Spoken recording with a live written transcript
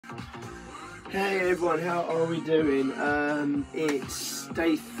Hey everyone, how are we doing? It's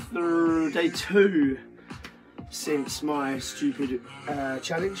day 2 since my stupid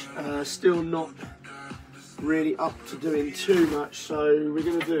challenge. Still not really up to doing too much, so we're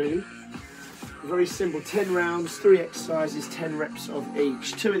going to do a very simple 10 rounds, 3 exercises, 10 reps of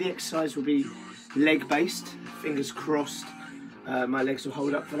each. 2 of the exercises will be leg based, fingers crossed, my legs will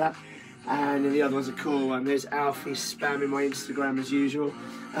hold up for that. And then the other one's a cool one. There's Alfie spamming my Instagram as usual.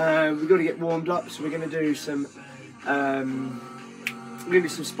 We've got to get warmed up, so we're going to do some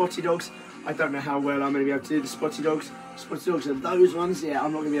spotty dogs. I don't know how well I'm going to be able to do the spotty dogs. Spotty dogs are those ones, yeah,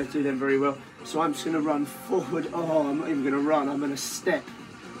 I'm not going to be able to do them very well. So I'm just going to run forward. Oh, I'm not even going to run, I'm going to step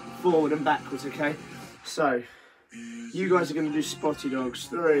forward and backwards, okay? So, you guys are going to do spotty dogs.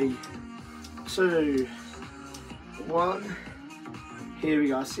 3, 2, 1. Here we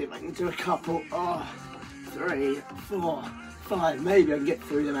go, I'll see if I can do a couple. Oh, 3, 4, 5, maybe I can get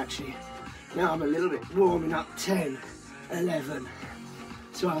through them actually. Now I'm a little bit warming up. 10, 11.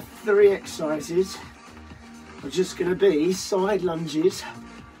 So our 3 exercises are just going to be side lunges,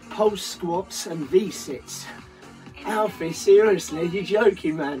 pulse squats and V-sits. Alfie, seriously, you're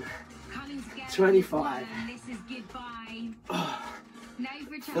joking, man. 25. Oh,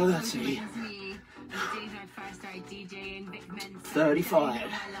 30. 35.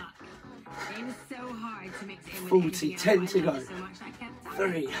 40, 10 to go.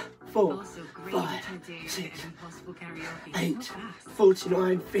 3, 4, 5, 6, 8,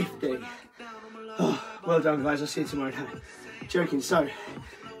 49, 50. Oh, well done guys, I'll see you tomorrow. Joking, so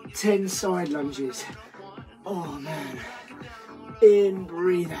 10 side lunges. Oh man. In,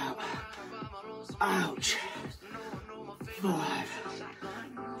 breathe out. Ouch. 5,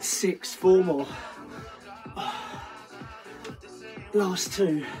 6, 4 more. Oh. Last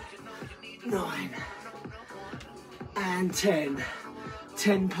 2. 9 and 10.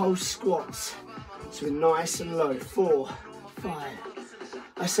 10 pulse squats. So we're nice and low. 4, 5.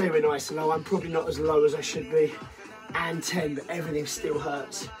 I say we're nice and low. I'm probably not as low as I should be. And 10, but everything still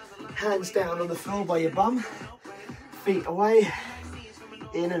hurts. Hands down on the floor by your bum. Feet away.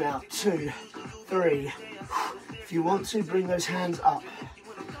 In and out. 2, 3. If you want to, bring those hands up.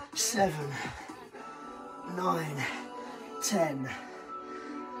 7, 9, 10.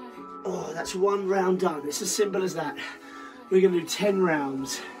 Oh, that's 1 round done. It's as simple as that. We're going to do 10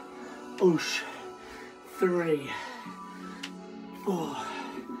 rounds. Oosh. 3, 4.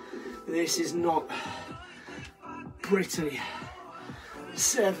 This is not pretty.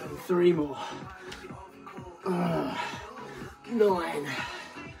 7, 3 more. 9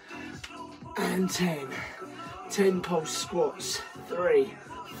 and 10. 10 pulse squats. 3,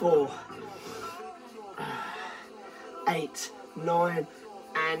 4, 8, 9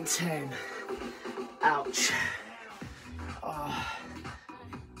 and 10. Ouch. Oh.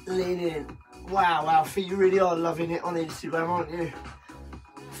 Lean in. Wow, Alfie, you really are loving it on Instagram, aren't you?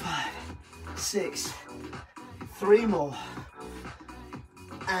 5, 6, 3 more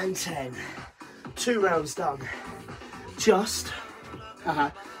and 10. 2 rounds done. Just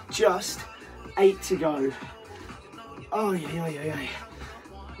 8 to go. Oh yeah.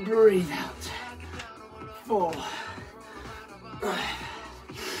 Breathe out. 4,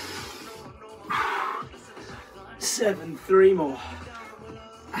 7, 3 more.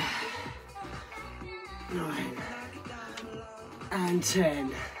 9 and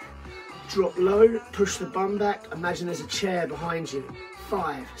 10. Drop low, push the bum back. Imagine there's a chair behind you.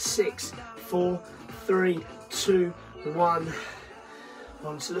 5, 6, 4, 3, 2, 1.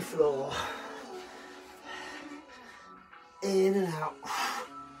 Onto the floor. In and out.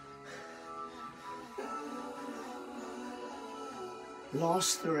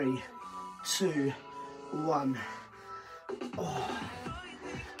 Last 3, 2, 1. Oh.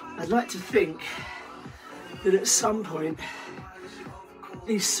 I'd like to think that at some point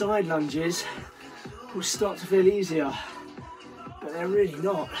these side lunges will start to feel easier, but they're really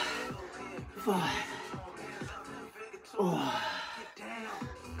not. 5,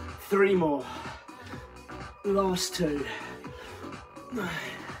 3 more. Last 2. 9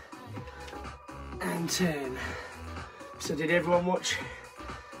 and 10. So did everyone watch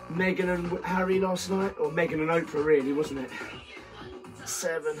Meghan and Harry last night? Or Meghan and Oprah really, wasn't it?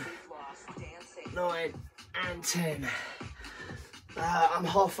 7, 9 and 10. I'm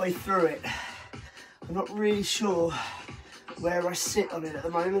halfway through it. I'm not really sure where I sit on it at the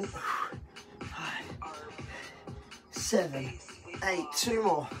moment. 5, 7, 8, 2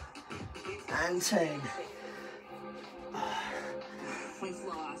 more and 10.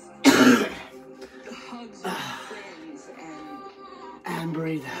 And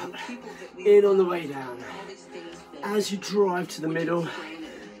breathe out. In on the way down. As you drive to the middle,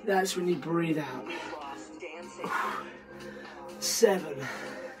 That's when you breathe out. 7.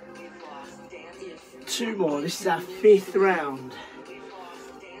 2 more. This is our 5th round.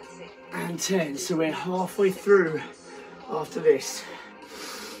 And 10. So we're halfway through after this.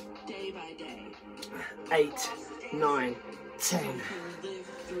 8, 9, 10.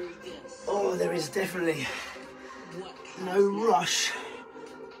 Oh, there is definitely no rush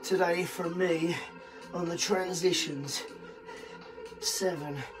today from me on the transitions.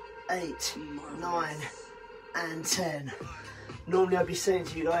 7, 8, 9, and 10. Normally I'd be saying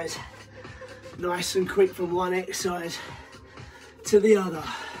to you guys, nice and quick from one exercise to the other.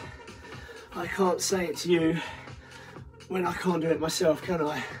 I can't say it to you when I can't do it myself, can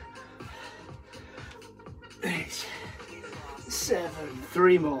I? 8, 7,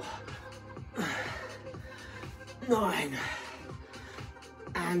 3 more. 9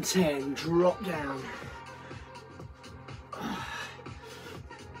 and 10. Drop down.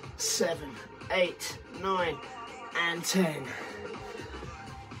 7, 8, 9 and 10.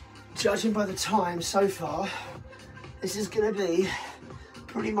 Judging by the time so far, this is going to be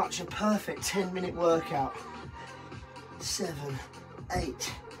pretty much a perfect 10-minute workout. 7,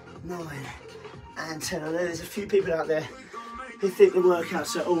 8, 9 and 10. I know there's a few people out there who think the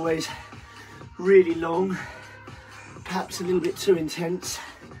workouts are always really long, perhaps a little bit too intense.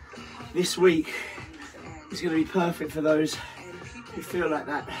 This week is going to be perfect for those who feel like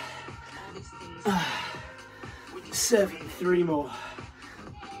that. 7, 3 more.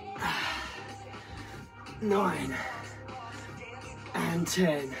 9 and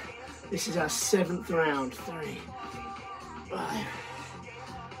 10. This is our 7th round. 3, 5,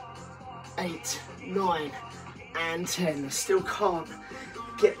 8, 9 and 10. I still can't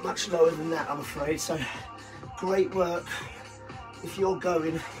get much lower than that, I'm afraid. So great work if you're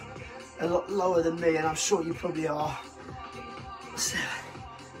going a lot lower than me, and I'm sure you probably are. 7,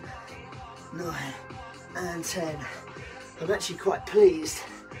 9 and 10. I'm actually quite pleased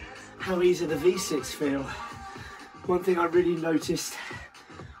how easy the V6 feel. One thing I really noticed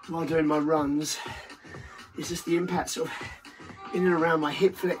while doing my runs is just the impact sort of in and around my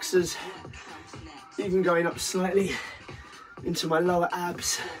hip flexors, even going up slightly into my lower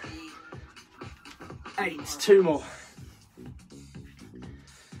abs. 8, 2 more.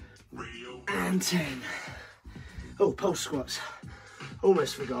 And 10. Oh, pulse squats.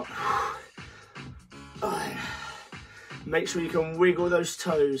 Almost forgot. 5. Make sure you can wiggle those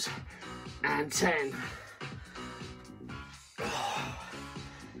toes. And 10.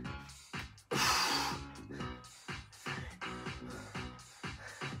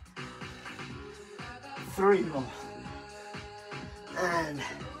 3 more. And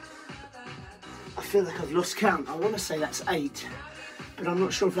I feel like I've lost count. I want to say that's 8, but I'm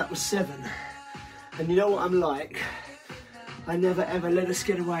not sure if that was 7. And you know what I'm like? I never ever let us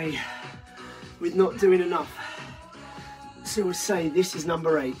get away with not doing enough. So we'll say this is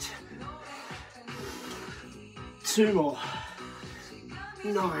number 8. 2 more.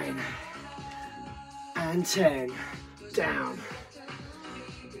 9 and 10. Down.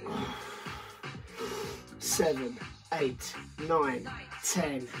 7, 8, 9,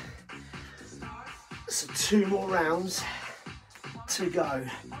 10. So 2 more rounds to go.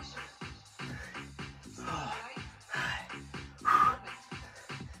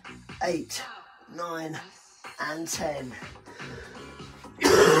 8, 9 and 10.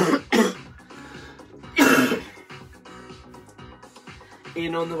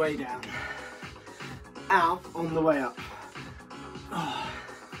 In on the way down. Out on the way up.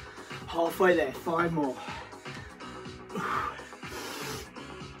 Halfway there, 5 more.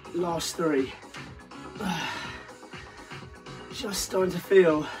 Last 3. Just starting to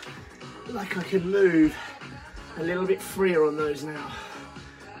feel like I can move a little bit freer on those now,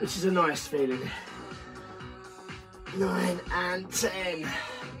 which is a nice feeling. 9 and 10.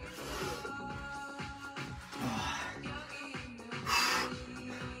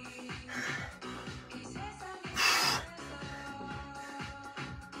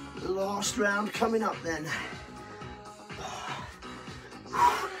 Last round coming up then.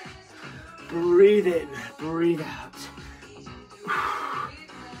 Breathe in, breathe out.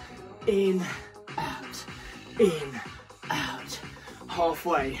 In, out, in, out.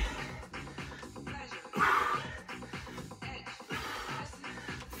 Halfway.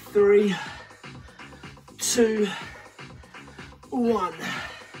 3, 2, 1.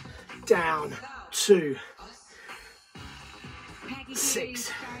 Down, 2.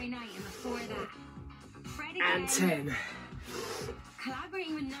 6 and 10.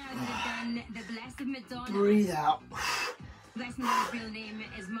 Breathe out. Real name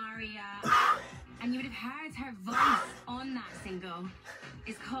is Maria. And you would have heard her voice on that single.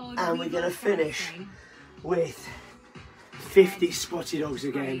 It's called And we're going to finish with 50 spotty dogs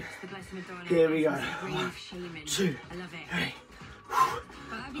again. Here we go. 1, 2, 3.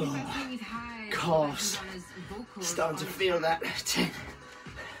 Oh, calves. Starting to feel that. 10.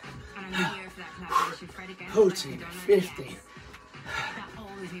 14, 15.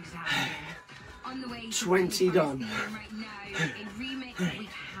 20 done.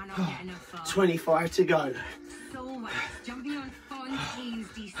 25 to go.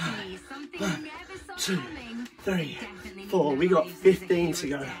 2, 3, 4. We got 15 to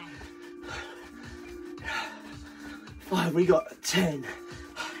go. 5. We got 10.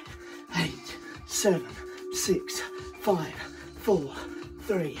 8, 7, 6, 5, 4,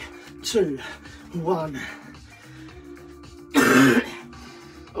 3, 2, 1.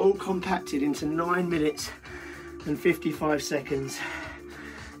 All compacted into 9 minutes and 55 seconds.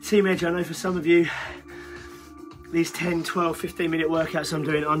 Team Edge, I know for some of you, these 10, 12, 15 minute workouts I'm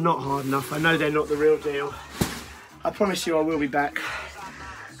doing are not hard enough. I know they're not the real deal. I promise you I will be back.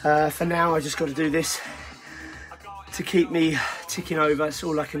 For now, I just got to do this to keep me ticking over. That's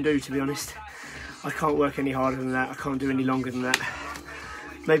all I can do, to be honest. I can't work any harder than that. I can't do any longer than that.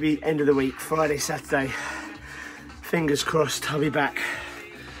 Maybe end of the week, Friday, Saturday. Fingers crossed, I'll be back.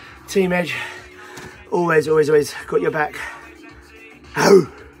 Team Edge, always, always, always got your back.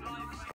 Oh.